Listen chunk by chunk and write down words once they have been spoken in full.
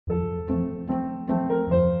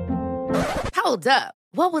Hold up.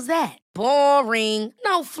 What was that? Boring.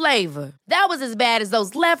 No flavor. That was as bad as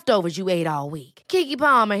those leftovers you ate all week. Keke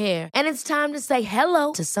Palmer here. And it's time to say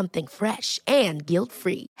hello to something fresh and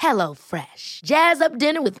guilt-free. Hello Fresh. Jazz up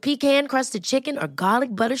dinner with pecan-crusted chicken or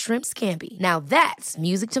garlic butter shrimp scampi. Now that's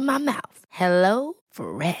music to my mouth. Hello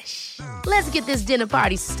Fresh. Let's get this dinner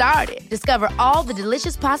party started. Discover all the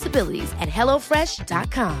delicious possibilities at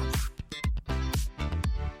hellofresh.com.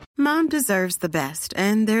 Mom deserves the best,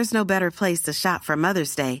 and there's no better place to shop for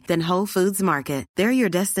Mother's Day than Whole Foods Market. They're your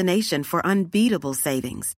destination for unbeatable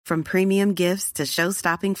savings, from premium gifts to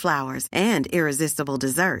show-stopping flowers and irresistible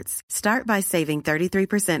desserts. Start by saving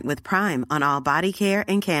 33% with Prime on all body care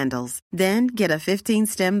and candles. Then get a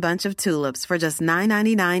 15-stem bunch of tulips for just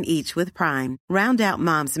 $9.99 each with Prime. Round out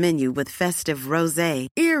Mom's menu with festive rosé,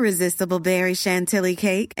 irresistible berry chantilly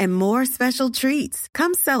cake, and more special treats.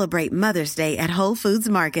 Come celebrate Mother's Day at Whole Foods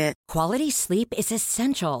Market. Quality sleep is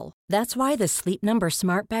essential. That's why the Sleep Number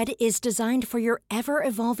Smart Bed is designed for your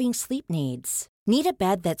ever-evolving sleep needs. Need a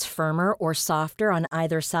bed that's firmer or softer on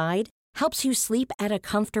either side? Helps you sleep at a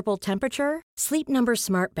comfortable temperature? Sleep Number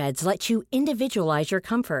Smart Beds let you individualize your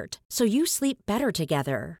comfort, so you sleep better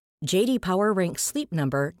together. J.D. Power ranks Sleep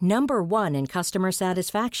Number number 1 in customer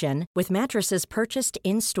satisfaction with mattresses purchased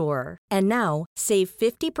in-store. And now, save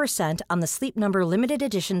 50% on the Sleep Number Limited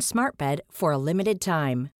Edition Smart Bed for a limited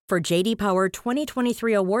time. For J.D. Power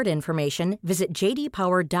 2023 award information, visit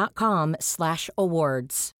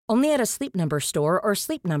jdpower.com/awards. Only at a Sleep Number store or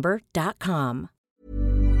sleepnumber.com.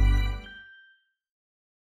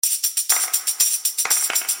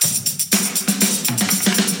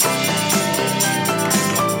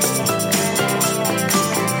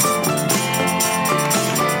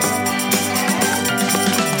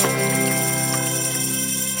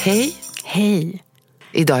 Hej. Hej.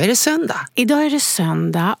 Idag är det söndag. Idag är det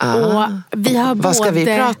söndag och vi har Vad ska vi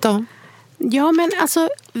prata om? Ja, men alltså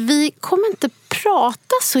vi kommer inte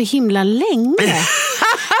prata så himla länge.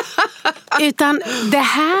 Utan det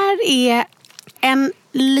här är en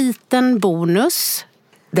liten bonus.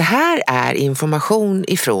 Det här är information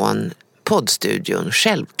ifrån poddstudion,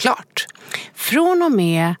 självklart. Från och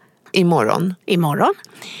med imorgon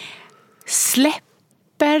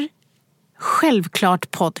släpper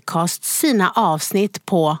Självklart podcast sina avsnitt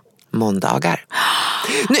på måndagar.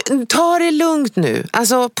 Nu, ta det lugnt nu.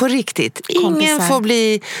 Alltså på riktigt. Ingen får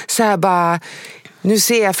bli så här bara... Nu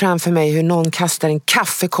ser jag framför mig hur någon kastar en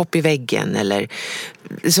kaffekopp i väggen eller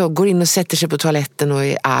så går in och sätter sig på toaletten och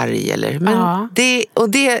är arg eller men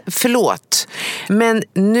förlåt. Men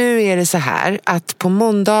nu är det så här att på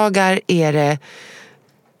måndagar är det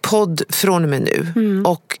podd från och med nu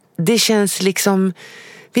och det känns liksom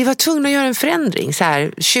vi var tvungna att göra en förändring så här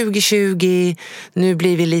 2020 nu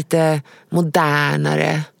blir vi lite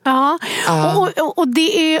modernare. Ja. Och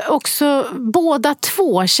det är också båda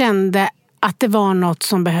två kände att det var något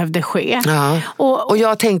som behövde ske. Ja. Och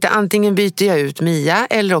jag tänkte antingen byter jag ut Mia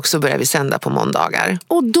eller också börjar vi sända på måndagar.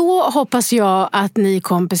 Och då hoppas jag att ni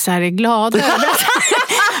kompisar är glada över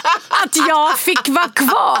att jag fick vara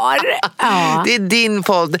kvar. Ja. Det är din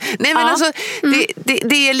podd. Nej men alltså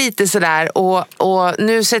det är lite sådär och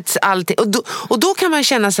nu sätts allting och då kan man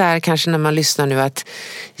känna så här kanske när man lyssnar nu att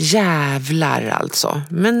jävlar alltså.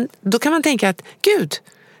 Men då kan man tänka att gud,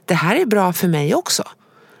 det här är bra för mig också.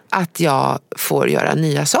 Att jag får göra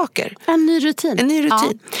nya saker. En ny rutin.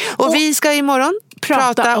 Ja. Och vi ska imorgon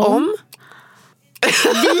prata om...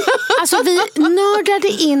 Vi nördade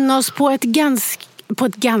in oss på ett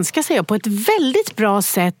väldigt bra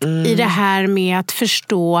sätt i det här med att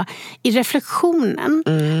förstå i reflektionen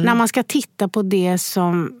när man ska titta på det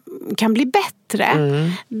som kan bli bättre.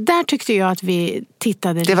 Där tyckte jag att vi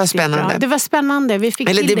tittade det var spännande. Bra. Det var spännande. Vi fick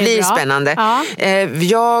eller till det det blir bra. Spännande. Ja.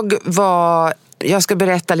 Jag ska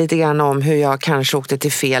berätta lite grann om hur jag kanske åkte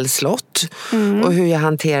till fel slott och hur jag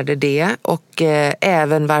hanterade det och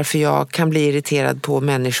även varför jag kan bli irriterad på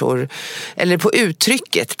människor eller på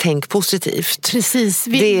uttrycket tänk positivt. Precis,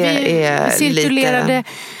 vi cirkulerade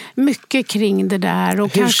mycket kring det där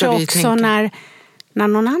och kanske också när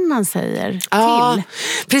någon annan säger till.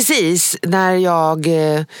 Precis, när jag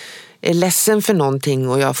är ledsen för någonting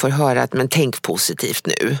och jag får höra att men tänk positivt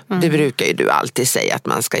nu. Det brukar ju du alltid säga att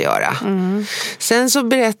man ska göra. Sen så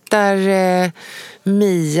berättar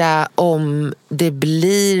Mia om det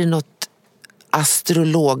blir något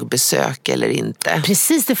astrologbesök eller inte.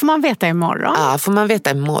 Precis, det får man veta imorgon. Ja, får man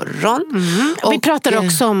veta imorgon. Och vi pratar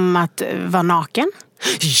också om att vara naken.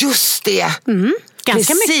 Just det!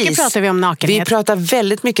 Ganska mycket pratar vi om nakenhet. Vi pratar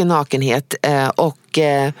väldigt mycket nakenhet och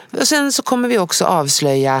sen så kommer vi också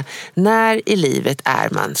avslöja när i livet är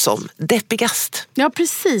man som deppigast. Ja,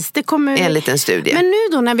 precis. Det kommer en liten studie. Men nu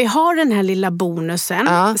då när vi har den här lilla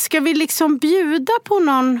bonusen, ska vi liksom bjuda på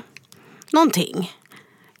någonting?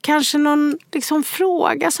 Kanske någon liksom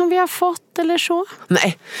fråga som vi har fått eller så?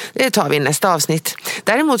 Nej, det tar vi i nästa avsnitt.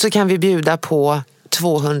 Däremot så kan vi bjuda på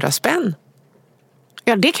 200 spänn.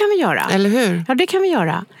 Ja, det kan vi göra. Eller hur? Ja, det kan vi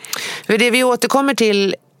göra. För det vi återkommer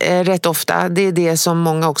till rätt ofta, det är det som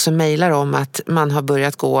många också mejlar om, att man har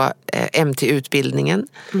börjat gå MT-utbildningen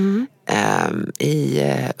i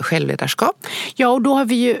självledarskap. Ja, och då har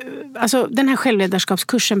vi ju, alltså den här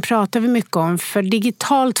självledarskapskursen pratar vi mycket om, för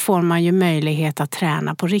digitalt får man ju möjlighet att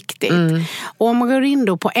träna på riktigt. Och om man går in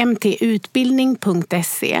då på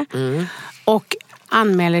mtutbildning.se och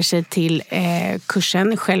anmäler sig till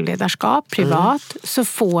kursen självledarskap privat, så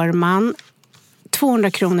får man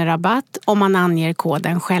 200 kronor rabatt om man anger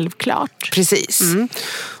koden självklart. Precis.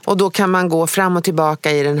 Och då kan man gå fram och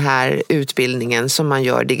tillbaka i den här utbildningen som man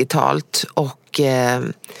gör digitalt och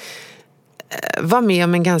vara med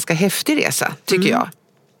om en ganska häftig resa, tycker jag.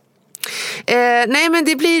 Nej, men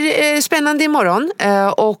det blir spännande imorgon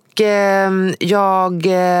och jag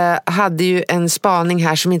hade ju en spaning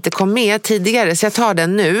här som inte kom med tidigare, så jag tar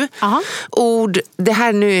den nu. Ord, det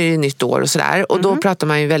här nu är det nytt år och sådär, och då pratar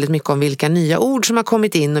man ju väldigt mycket om vilka nya ord som har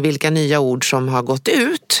kommit in och vilka nya ord som har gått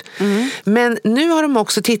ut. Men nu har de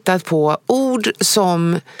också tittat på ord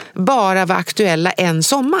som bara var aktuella en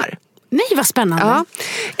sommar. Nej, vad spännande.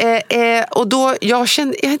 Ja. Och då, jag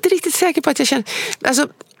är inte riktigt säker på att jag känner, alltså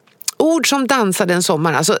ord som dansade en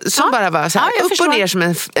sommar, alltså, som bara var så här, upp och ner som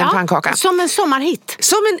en pannkaka. Som en sommarhit.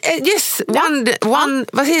 Som en,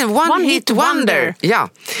 vad säger det? One hit wonder. Ja.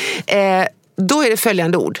 Då är det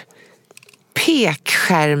följande ord.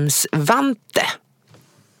 Pekskärmsvante.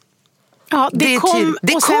 Ja, det kom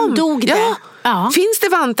och sen dog det. Ja. Finns det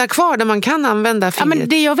vantar kvar där man kan använda fingret? Ja, men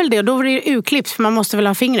det gör väl det. Då blir det urklippt, för man måste väl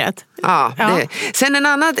ha fingret. Ja. Sen en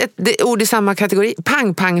annan ord i samma kategori.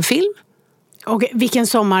 Pang-pang-film. Och vilken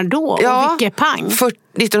sommar då? Och vilket pang?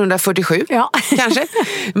 1947 kanske.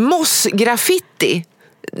 Mossgraffiti.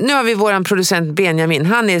 Nu har vi våran producent Benjamin.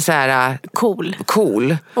 Han är så här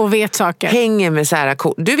cool. Och vet saker. Hänger med så här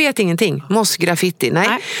cool. Du vet ingenting. Mossgraffiti. Nej.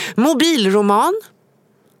 Mobilroman.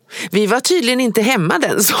 Vi var tydligen inte hemma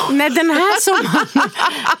den sommaren. Nej, den här sommaren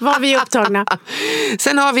var vi upptagna.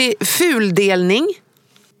 Sen har vi fuldelning.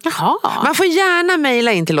 Jaha. Man får gärna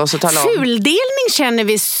mejla in till oss och tala om. Fuldelning känner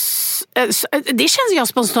vi... Det känns jag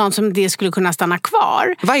spontant som det skulle kunna stanna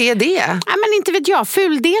kvar. Vad är det? Ja, men inte vet jag.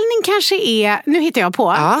 Fuldelning kanske är... Nu hittar jag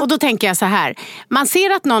på. Och då tänker jag så här. Man ser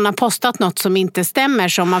att någon har postat något som inte stämmer,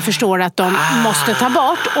 som man förstår att de måste ta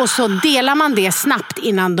bort. Och så delar man det snabbt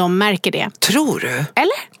innan de märker det. Tror du?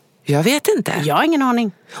 Eller? Jag vet inte. Jag har ingen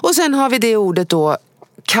aning. Och sen har vi det ordet då.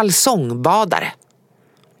 Kalsongbadare.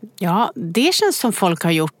 Ja, det känns som folk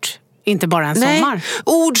har gjort... Inte bara en sommar.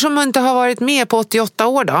 Ord som inte har varit med på 88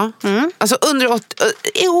 år då. Alltså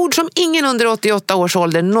ord som ingen under 88 års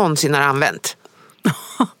ålder någonsin har använt.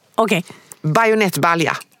 Okej.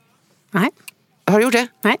 Bajonettbalja. Nej. Har du gjort det?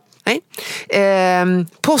 Nej.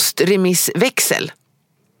 Postremissväxel.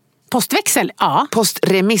 Postväxel? Ja.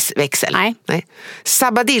 Postremissväxel. Nej.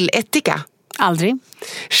 Sabadilletika. Aldrig.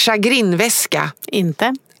 Chagrinväska.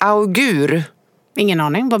 Inte. Augur. Ingen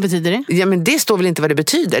aning, vad betyder det? Ja, men det står väl inte vad det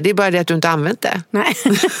betyder. Det är bara det att du inte använt det. Nej.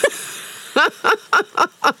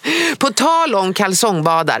 På tal om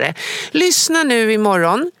kalsongbadare. Lyssna nu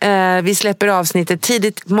imorgon. Vi släpper avsnittet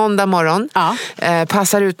tidigt måndag morgon.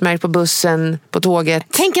 Passar utmärkt på bussen, på tåget.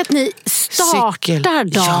 Tänk att ni startar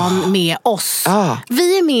dagen med oss.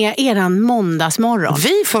 Vi är med eran måndagsmorgon.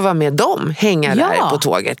 Vi får vara med dem, hänga där på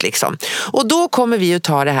tåget liksom. Och då kommer vi att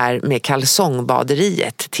ta det här med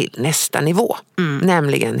kalsongbaderiet till nästa nivå.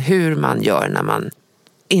 Nämligen hur man gör när man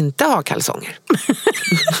inte ha kalsonger.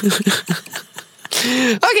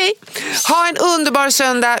 Okej, ha en underbar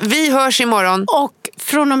söndag. Vi hörs imorgon. Och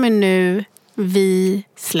från och med nu, vi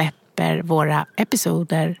släpper våra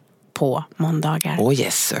episoder på måndagar. Oh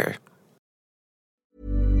yes sir.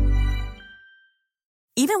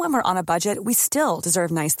 Even when we're on a budget, we still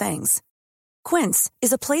deserve nice things. Quince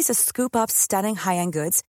is a place to scoop up stunning high-end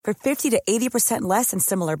goods for 50 to 80% less than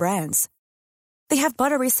similar brands. They have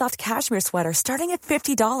buttery soft cashmere sweaters starting at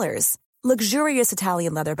 $50, luxurious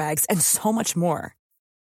Italian leather bags, and so much more.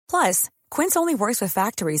 Plus, Quince only works with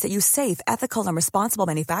factories that use safe, ethical, and responsible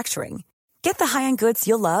manufacturing. Get the high-end goods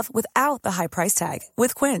you'll love without the high price tag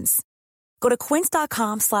with Quince. Go to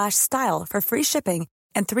quince.com/style for free shipping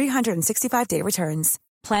and 365-day returns.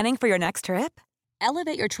 Planning for your next trip?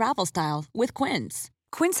 Elevate your travel style with Quince.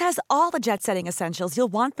 Quince has all the jet-setting essentials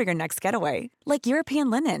you'll want for your next getaway, like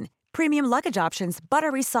European linen, premium luggage options,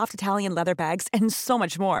 buttery soft Italian leather bags, and so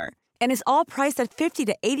much more. And is all priced at 50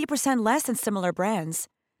 to 80% less than similar brands.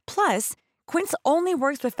 Plus, Quince only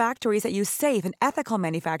works with factories that use safe and ethical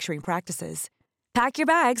manufacturing practices. Pack your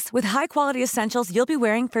bags with high-quality essentials you'll be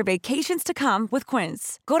wearing for vacations to come with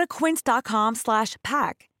Quince. Go to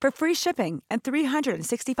quince.com/pack for free shipping and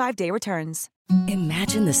 365-day returns.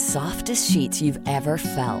 Imagine the softest sheets you've ever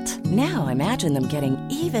felt. Now imagine them getting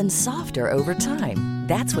even softer over time.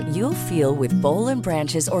 That's what you'll feel with Boll &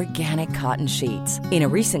 Branch's organic cotton sheets. In a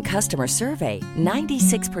recent customer survey,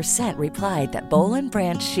 96% replied that Boll &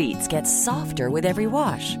 Branch sheets get softer with every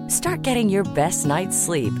wash. Start getting your best night's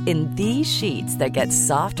sleep in these sheets that get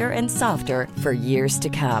softer and softer for years to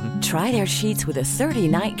come. Try their sheets with a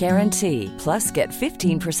 30-night guarantee. Plus, get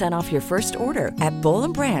 15% off your first order at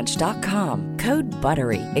bollandbranch.com. Code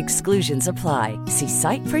BUTTERY. Exclusions apply. See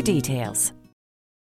site for details.